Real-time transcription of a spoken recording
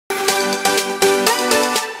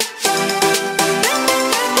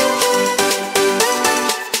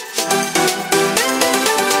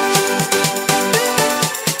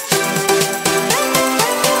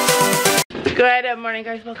morning,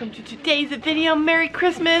 guys. Welcome to today's video. Merry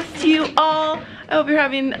Christmas to you all. I hope you're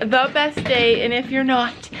having the best day, and if you're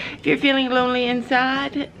not, if you're feeling lonely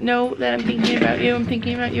inside, know that I'm thinking about you. I'm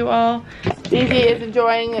thinking about you all. Daisy is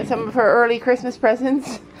enjoying some of her early Christmas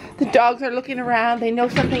presents. The dogs are looking around. They know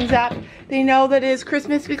something's up. They know that it is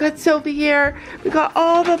Christmas. We got Sophie here. We got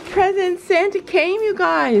all the presents. Santa came, you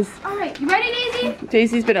guys. All right, you ready, Daisy?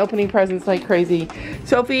 Daisy's been opening presents like crazy.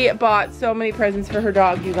 Sophie bought so many presents for her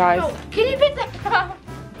dog, you guys. Oh, can you pick that up?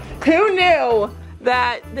 Who knew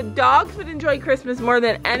that the dogs would enjoy Christmas more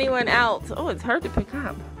than anyone else? Oh, it's hard to pick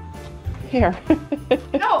up. Here.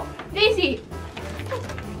 No, Daisy.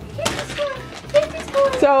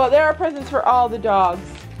 So there are presents for all the dogs.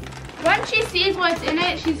 Once she sees what's in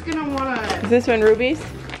it, she's gonna wanna. Is this one Ruby's?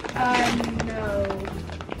 No.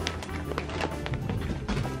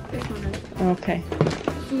 This one is. Okay.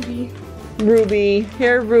 Ruby. Ruby.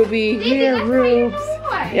 Here, Ruby. Daisy, Here, that's Rubes.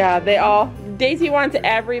 what you Yeah, they all. Daisy wants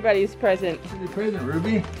everybody's present. What's your present,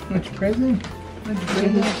 Ruby? What's your present? What's your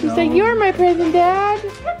present? She's like, you're my present, Dad.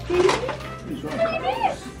 What's wrong?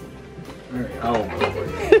 Alright, oh.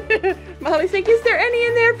 Molly's like, is there any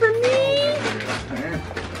in there for me?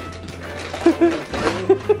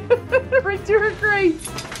 Right to her grace.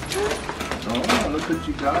 Oh, look what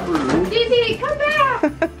you got, Ruby. Daisy, come back.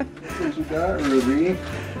 Look what you got, Ruby.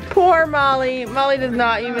 Poor Molly. Molly does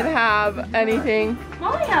not even have anything.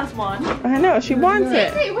 Molly has one. I know, she wants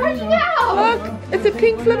it. Daisy, where'd you go? Look, it's a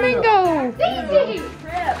pink flamingo. Daisy.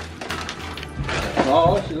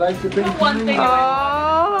 Oh, she likes the pink one thing.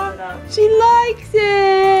 Oh, she likes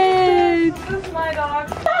it. This is my dog.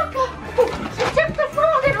 She took the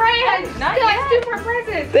frog and ran. Not yet. Super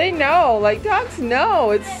present. They know, like dogs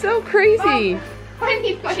know. It's so crazy.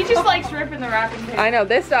 She just likes ripping the wrapping paper. I know,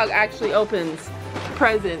 this dog actually opens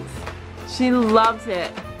presents. She loves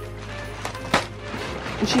it.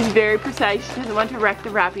 And she's very precise. She doesn't want to wreck the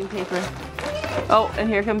wrapping paper. Oh, and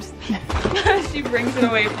here comes. She brings it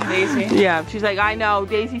away from Daisy. Yeah, she's like, I know,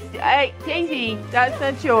 Daisy. Hey, Daisy, that's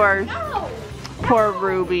not yours. No. Poor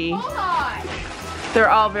Ruby. Hold on. They're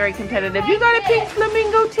all very competitive. You got a pink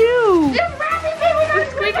flamingo too. There's wrapping paper. There's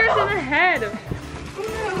squeakers in the head.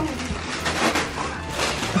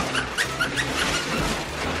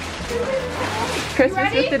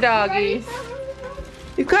 Christmas with the doggies.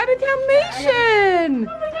 You got a Dalmatian.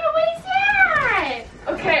 Oh my God, what is that?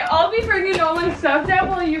 Okay, I'll be bringing all my stuff down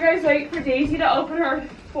while you guys wait for Daisy to open her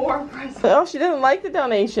 4 presents. Oh, she doesn't like the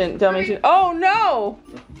Dalmatian. Oh no!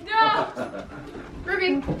 No!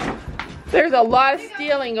 Ruby. There's a lot of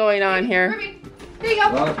stealing going on here. Ruby. There you A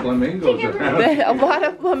go. lot of flamingos around. A lot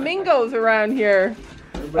of flamingos around here.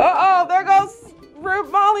 Uh oh, there goes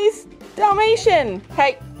Molly's Dalmatian.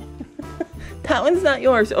 Hey, that one's not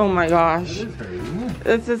yours. Oh my gosh. It is her, isn't it?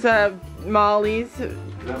 This is a Molly's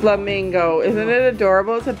flamingo. Isn't it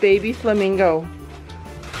adorable? It's a baby flamingo.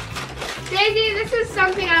 Daisy, this is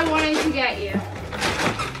something I wanted to get you.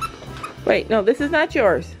 Wait, no, this is not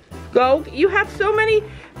yours. Go. You have so many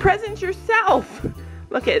presents yourself.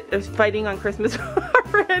 Look at, there's fighting on Christmas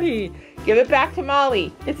already. Give it back to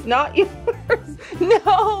Molly. It's not yours.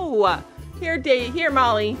 No. Here,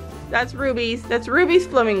 Molly. That's Ruby's. That's Ruby's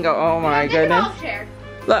flamingo. Oh my goodness.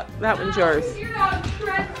 Look, that one's yours. Your dog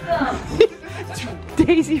shreds them.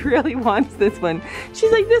 Daisy really wants this one.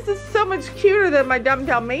 She's like, this is so much cuter than my dumb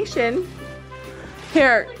Dalmatian.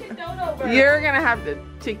 Here, Like a dodo bird. you're gonna have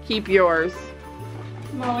to keep yours.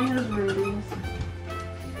 Molly has rubies.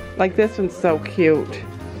 Like this one's so cute.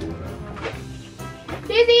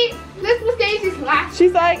 Daisy, this was Daisy's last.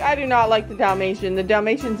 She's like, I do not like the Dalmatian. The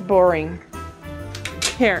Dalmatian's boring.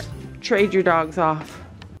 Here, trade your dogs off.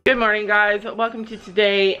 Good morning, guys. Welcome to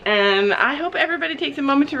today, and I hope everybody takes a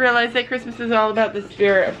moment to realize that Christmas is all about the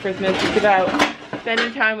spirit of Christmas. It's about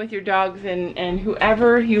spending time with your dogs and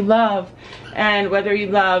whoever you love, and whether you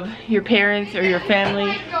love your parents or your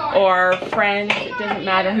family or friends, it doesn't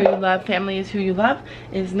matter who you love. Family is who you love.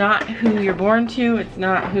 It's not who you're born to. It's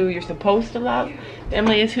not who you're supposed to love.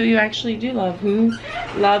 Family is who you actually do love, who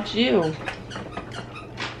loves you.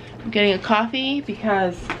 I'm getting a coffee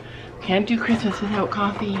because can't do Christmas without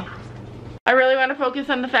coffee. I really want to focus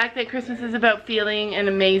on the fact that Christmas is about feeling and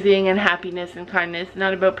amazing and happiness and kindness,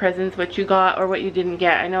 not about presents, what you got or what you didn't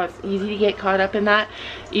get. I know it's easy to get caught up in that,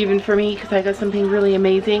 even for me, because I got something really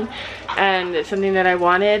amazing and it's something that I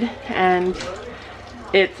wanted, and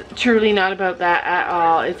it's truly not about that at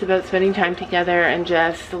all. It's about spending time together and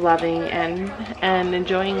just loving and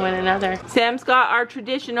enjoying one another. Sam's got our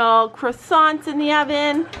traditional croissants in the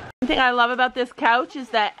oven. One thing I love about this couch is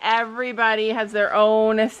that everybody has their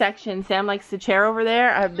own section. Sam likes the chair over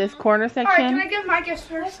there. I have this corner section. Alright, can I give my gifts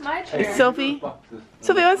first? My chair. Sophie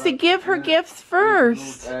wants to give her gifts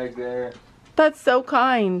first. Tag there. That's so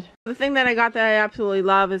kind. The thing that I got that I absolutely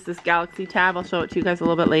love is this Galaxy tab. I'll show it to you guys a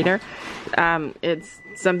little bit later. It's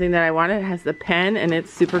something that I wanted. It has the pen and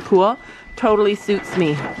it's super cool. Totally suits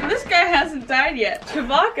me. This guy hasn't died yet.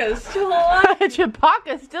 Chewbacca's still alive.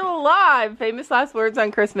 Chewbacca's still alive. Famous last words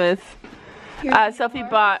on Christmas. Sophie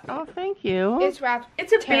bought. Oh, thank you. It's wrapped.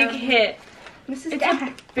 It's a big hit. This is It's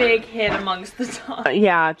a big hit amongst the dogs.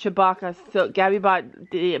 Yeah, Chewbacca. So Gabby bought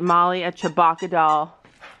Molly a Chewbacca doll.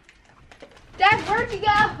 Dad, where'd you go?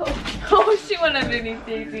 Oh, she went underneath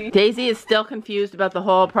Daisy. Daisy is still confused about the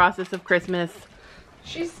whole process of Christmas.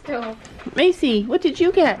 She's still. Macy, what did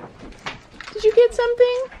you get? Did you get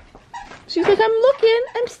something? She's like,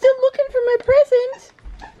 I'm still looking for my present.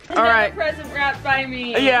 Another Alright. present wrapped by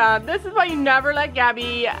me. Yeah, this is why you never let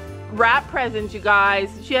Gabby wrap presents, you guys.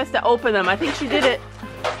 She has to open them. I think she did it.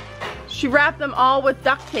 She wrapped them all with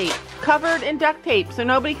duct tape. Covered in duct tape so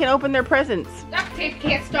nobody can open their presents. Duct tape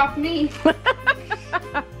can't stop me.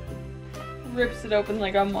 Rips it open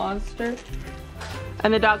like a monster.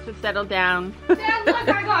 And the dogs have settled down. Dad, look,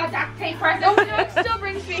 I got a duct tape present. Oh no, it still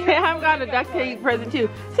brings me Sam got a duct tape present too.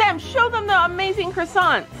 Sam, show them the amazing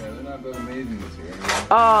croissants. Yeah, they're not that amazing this year.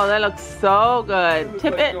 Oh, that looks so good. Looks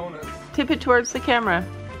Tip like it. donuts. Tip it towards the camera.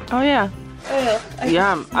 Oh yeah.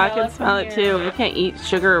 Yum. I can smell it too. You can't eat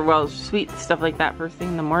sugar, well, sweet stuff like that first thing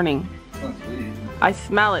in the morning. It's not sweet. I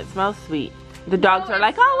smell it. It smells sweet. The dogs are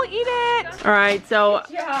like, oh, we'll eat it. All right, so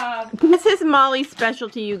Yeah. this is Molly's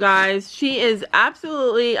specialty, you guys. She is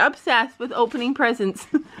absolutely obsessed with opening presents.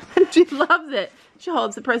 And she loves it. She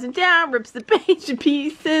holds the present down, rips the page to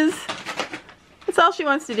pieces. That's all she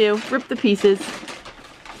wants to do. Rip the pieces.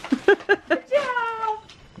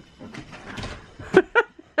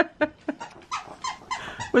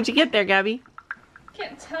 What'd you get there, Gabby?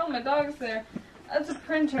 Can't tell, my dog's there. That's a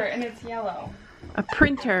printer and it's yellow. A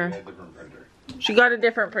printer. Yeah, different printer. She got a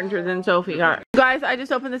different printer than Sophie got. Guys, I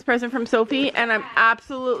just opened this present from Sophie and I'm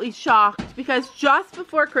absolutely shocked because just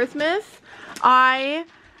before Christmas, I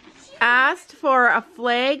asked for a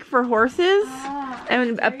flag for horses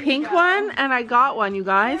and a pink one and I got one, you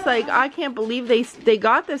guys. Like, I can't believe they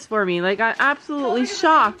got this for me. Like, I'm absolutely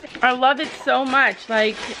shocked. I love it so much.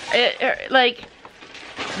 Like,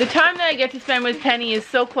 the time that I get to spend with Penny is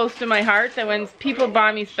so close to my heart that when people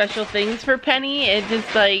buy me special things for Penny, it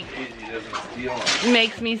just like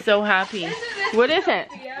makes me so happy. What is it?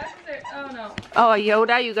 Oh no. Oh, a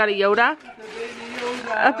Yoda? You got a Yoda?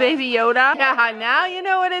 A baby Yoda? Yeah, now you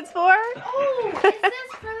know what it's for? Oh, is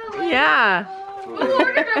this for the label? Yeah. We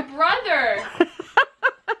ordered a brother.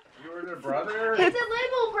 You ordered a brother? It's a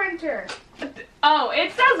label printer. Oh,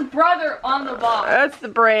 it says brother on the box. That's the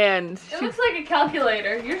brand. It looks like a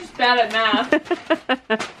calculator. You're just bad at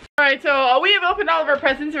math. Alright, so we have opened all of our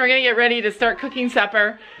presents and we're gonna get ready to start cooking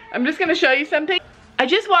supper. I'm just gonna show you something. I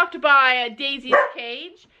just walked by Daisy's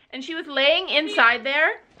cage and she was laying inside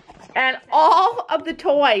there and all of the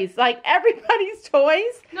toys, like everybody's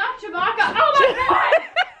toys. Not Chewbacca. Oh my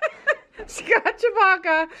god! She got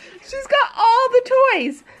Chewbacca. She's got all the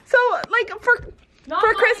toys. So, like,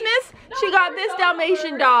 for Christmas, she got this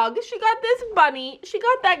Dalmatian dog. She got this bunny. She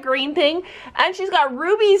got that green thing. And she's got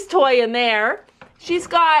Ruby's toy in there. She's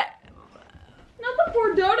got... Not the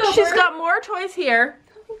poor dodo She's bird. got more toys here.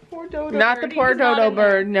 Poor dodo Not bird. the poor He's not dodo in there.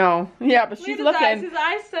 bird, no. Yeah, but she's Look at looking. his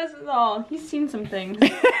eyes says it all. He's seen some things.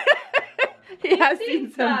 He has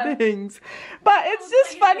seen some things. But it's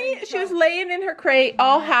just funny. She was laying in her crate,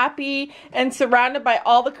 all happy and surrounded by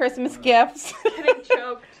all the Christmas gifts. Getting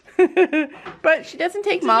choked. But she doesn't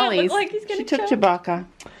take Doesn't it Molly's. look like he's She getting took choked? Chewbacca.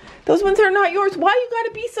 Those ones are not yours. Why you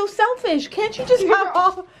gotta be so selfish? Can't you just have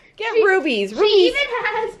all... Get Ruby's. She Ruby's. even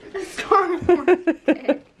has a Star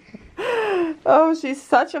Wars. Oh, she's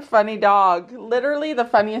such a funny dog. Literally the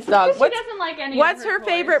funniest dog. She doesn't like any What's of her toys.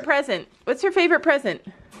 favorite present? What's her favorite present?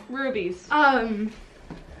 Rubies.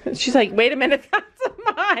 She's like, wait a minute, that's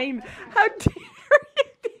mine. How dare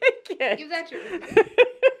you take it? Give that to her.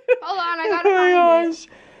 Hold on, I gotta Oh my find it. gosh.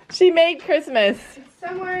 She made Christmas.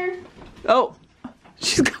 Somewhere. Oh,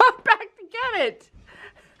 she's gone back to get it.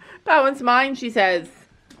 That one's mine, she says.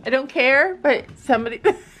 I don't care, but somebody...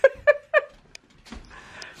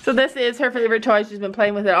 So this is her favorite toy. She's been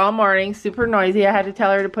playing with it all morning. Super noisy. I had to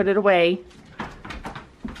tell her to put it away.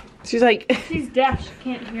 She's like... She's deaf. She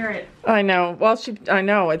can't hear it. I know. Well, I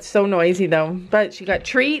know. It's so noisy, though. But she got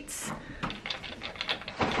treats.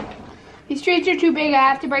 These treats are too big. I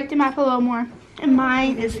have to break them up a little more. And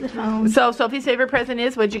mine is the phone. So Sophie's favorite present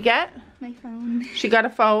is, what'd you get? my phone. She got a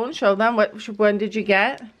phone. Show them. What one did you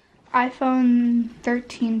get? iPhone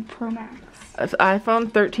 13 Pro Max.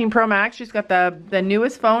 iPhone 13 Pro Max. She's got the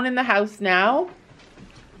newest phone in the house now.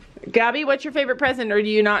 Gabby, what's your favorite present, or do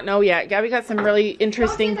you not know yet? Gabby got some really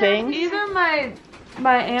interesting things. Either my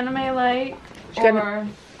anime light or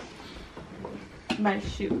my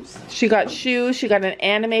shoes. She got shoes. She got an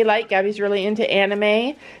anime light. Gabby's really into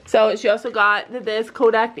anime. So she also got this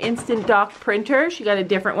Kodak Instant Dock printer. She got a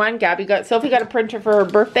different one. Sophie got a printer for her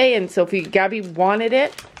birthday, and Gabby wanted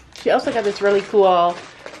it. She also got this really cool,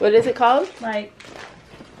 what is it called?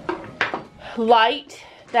 Light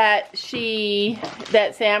that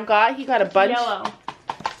Sam got. He got a bunch. Yellow.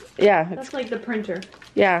 Yeah. That's like the printer.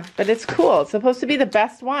 Yeah, but it's cool. It's supposed to be the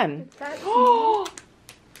best one.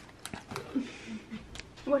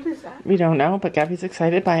 What is that? We don't know, but Gabby's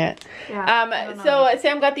excited by it. Yeah, so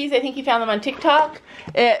Sam got these. I think he found them on TikTok.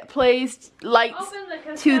 It plays lights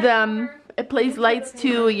to them. It plays lights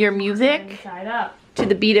to your music. Side up. To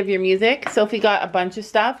the beat of your music. Sophie got a bunch of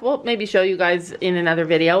stuff. We'll maybe show you guys in another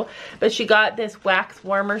video. But she got this wax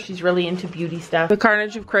warmer. She's really into beauty stuff. The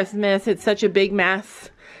carnage of Christmas. It's such a big mess.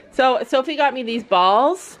 So Sophie got me these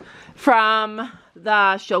balls from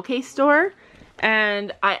the Showcase store.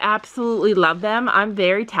 And I absolutely love them. I'm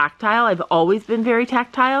very tactile. I've always been very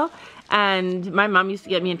tactile. And my mom used to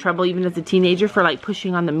get me in trouble even as a teenager for like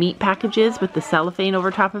pushing on the meat packages with the cellophane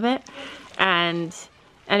over top of it. And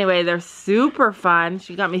anyway, they're super fun.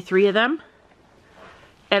 She got me 3 of them.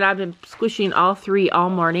 And I've been squishing all 3 all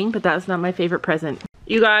morning, but that's not my favorite present.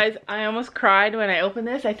 You guys, I almost cried when I opened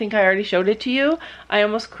this. I think I already showed it to you. I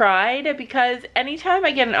almost cried because anytime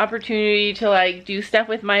I get an opportunity to like do stuff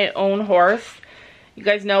with my own horse, you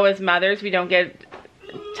guys know as mothers, we don't get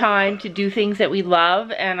time to do things that we love.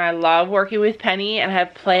 And I love working with Penny and I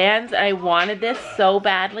have plans. I wanted this so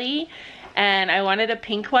badly. And I wanted a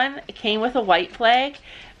pink one. It came with a white flag,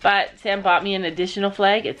 but Sam bought me an additional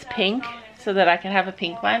flag. It's pink so that I can have a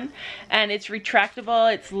pink one. And it's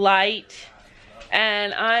retractable, it's light.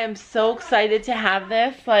 And I am so excited to have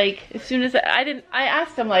this. Like, as soon as I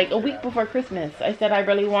asked him like a week before Christmas. I said I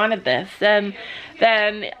really wanted this. And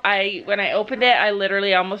then when I opened it, I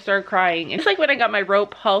literally almost started crying. It's like when I got my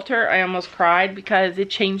rope halter, I almost cried because it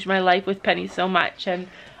changed my life with Penny so much. And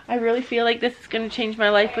I really feel like this is going to change my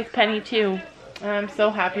life with Penny too. I'm so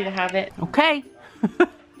happy to have it. Okay.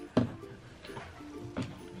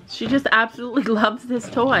 She just absolutely loves this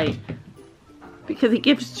toy because it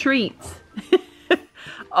gives treats.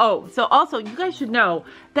 Oh, so also you guys should know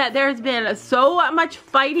that there's been so much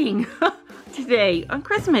fighting today on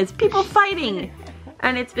Christmas. People fighting.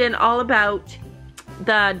 And it's been all about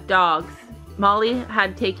the dogs. Molly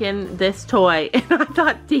had taken this toy and I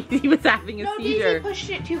thought Daisy was having a seizure. Daisy pushed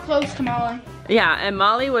it too close to Molly. Yeah, and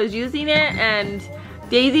Molly was using it and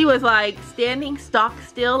Daisy was like standing stock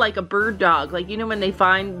still like a bird dog. Like, you know when they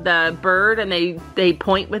find the bird and they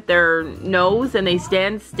point with their nose and they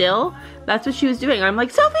stand still? That's what she was doing. I'm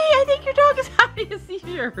like, Sophie, I think your dog is having a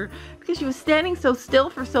seizure. Because she was standing so still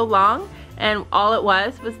for so long. And all it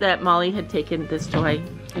was that Molly had taken this toy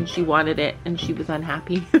and she wanted it and she was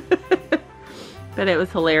unhappy. But it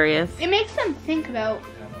was hilarious. It makes them think about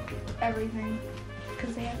everything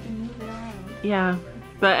because they have to move it around. Yeah.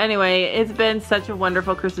 But anyway, it's been such a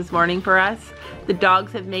wonderful Christmas morning for us. The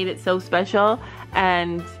dogs have made it so special.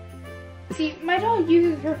 And see, my dog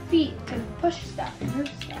uses her feet to push stuff and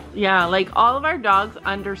move stuff. Yeah, like all of our dogs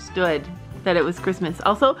understood that it was Christmas.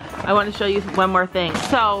 Also, I want to show you one more thing.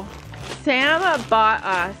 So, Sam bought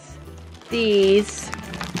us these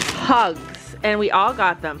hugs. And we all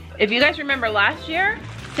got them. If you guys remember last year,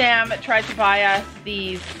 Sam tried to buy us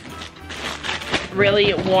these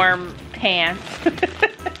really warm pants.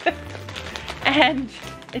 And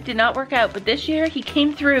it did not work out, but this year he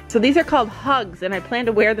came through. So these are called hugs and I plan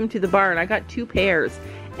to wear them to the barn. I got 2 pairs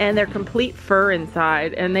and they're complete fur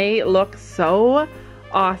inside and they look so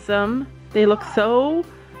awesome. They look so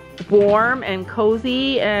warm and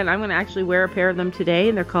cozy and I'm gonna actually wear a pair of them today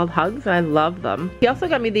and they're called hugs and I love them. He also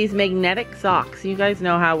got me these magnetic socks. You guys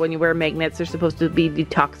know how when you wear magnets they're supposed to be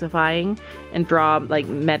detoxifying and draw like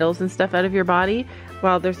metals and stuff out of your body.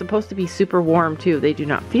 Well, they're supposed to be super warm too. They do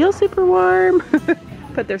not feel super warm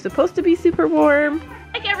but they're supposed to be super warm.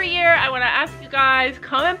 Like every year, I want to ask you guys,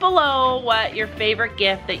 comment below what your favorite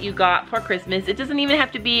gift that you got for Christmas. It doesn't even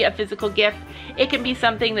have to be a physical gift. It can be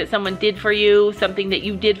something that someone did for you, something that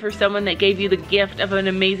you did for someone that gave you the gift of an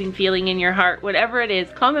amazing feeling in your heart. Whatever it is,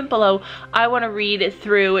 comment below. I want to read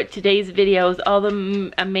through today's videos, all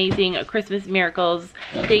the amazing Christmas miracles,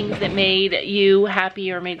 things that made you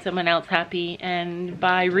happy or made someone else happy. And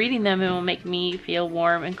by reading them, it will make me feel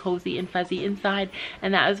warm and cozy and fuzzy inside.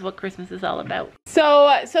 And that is what Christmas is all about.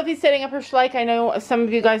 So Sophie's setting up her Schleich. I know some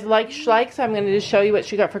of you guys like Schleich, so I'm going to just show you what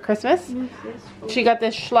she got for Christmas. She got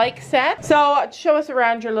this Schleich set. So show us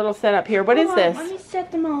around your little setup here. What is this? Let me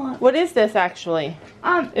set them all up. What is this actually?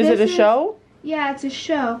 Is it a show? Yeah, it's a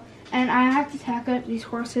show. And I have to tack up these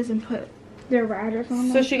horses and put their riders on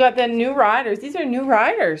them. So she got the new riders. These are new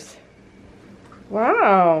riders.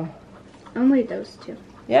 Wow. Only those two.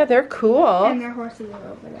 Yeah, they're cool. And their horses are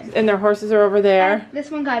over there. And their horses are over there. And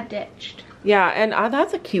this one got ditched. Yeah, and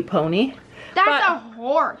that's a cute pony. That's a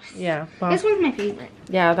horse. Yeah. Well, this one's my favorite.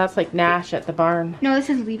 Yeah, that's like Nash at the barn. No, this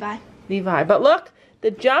is Levi. Levi. But look, the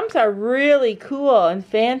jumps are really cool and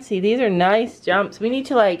fancy. These are nice jumps. We need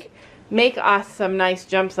to like make us some nice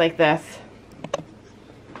jumps like this.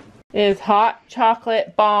 It is hot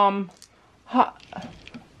chocolate bomb. Hot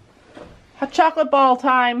chocolate ball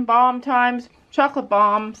time. Bomb times. Chocolate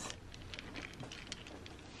bombs.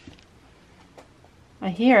 I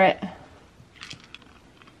hear it.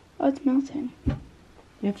 Oh, it's melting. You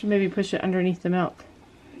have to maybe push it underneath the milk.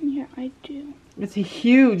 Yeah, I do. It's a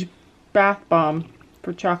huge bath bomb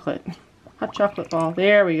for chocolate. Hot chocolate ball.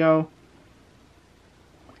 There we go.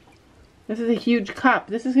 This is a huge cup.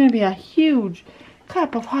 This is going to be a huge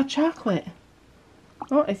cup of hot chocolate.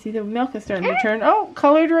 Oh, I see the milk is starting to turn. Oh,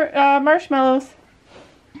 colored marshmallows.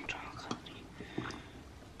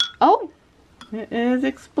 Oh. It is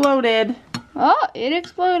exploded. Oh, it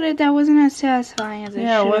exploded. That wasn't as satisfying as it should.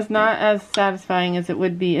 Yeah, it was not as satisfying as it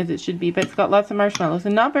would be, as it should be, but it's got lots of marshmallows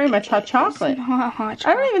and not very much hot chocolate. Hot chocolate.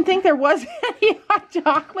 I don't even think there was any hot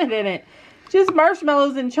chocolate in it. Just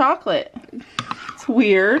marshmallows and chocolate. It's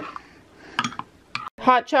weird.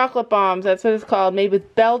 Hot chocolate bombs, that's what it's called. Made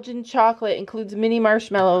with Belgian chocolate, includes mini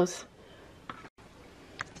marshmallows.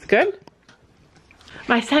 It's good.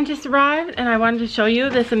 My son just arrived and I wanted to show you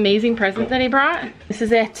this amazing present that he brought. This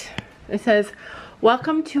is it. It says,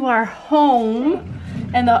 welcome to our home.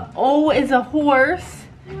 And the O is a horse.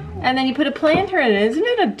 And then you put a planter in it. Isn't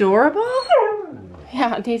it adorable?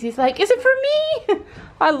 Yeah, Daisy's like, is it for me?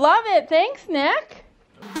 I love it. Thanks, Nick.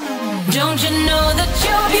 Don't you know that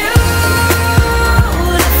you're beautiful?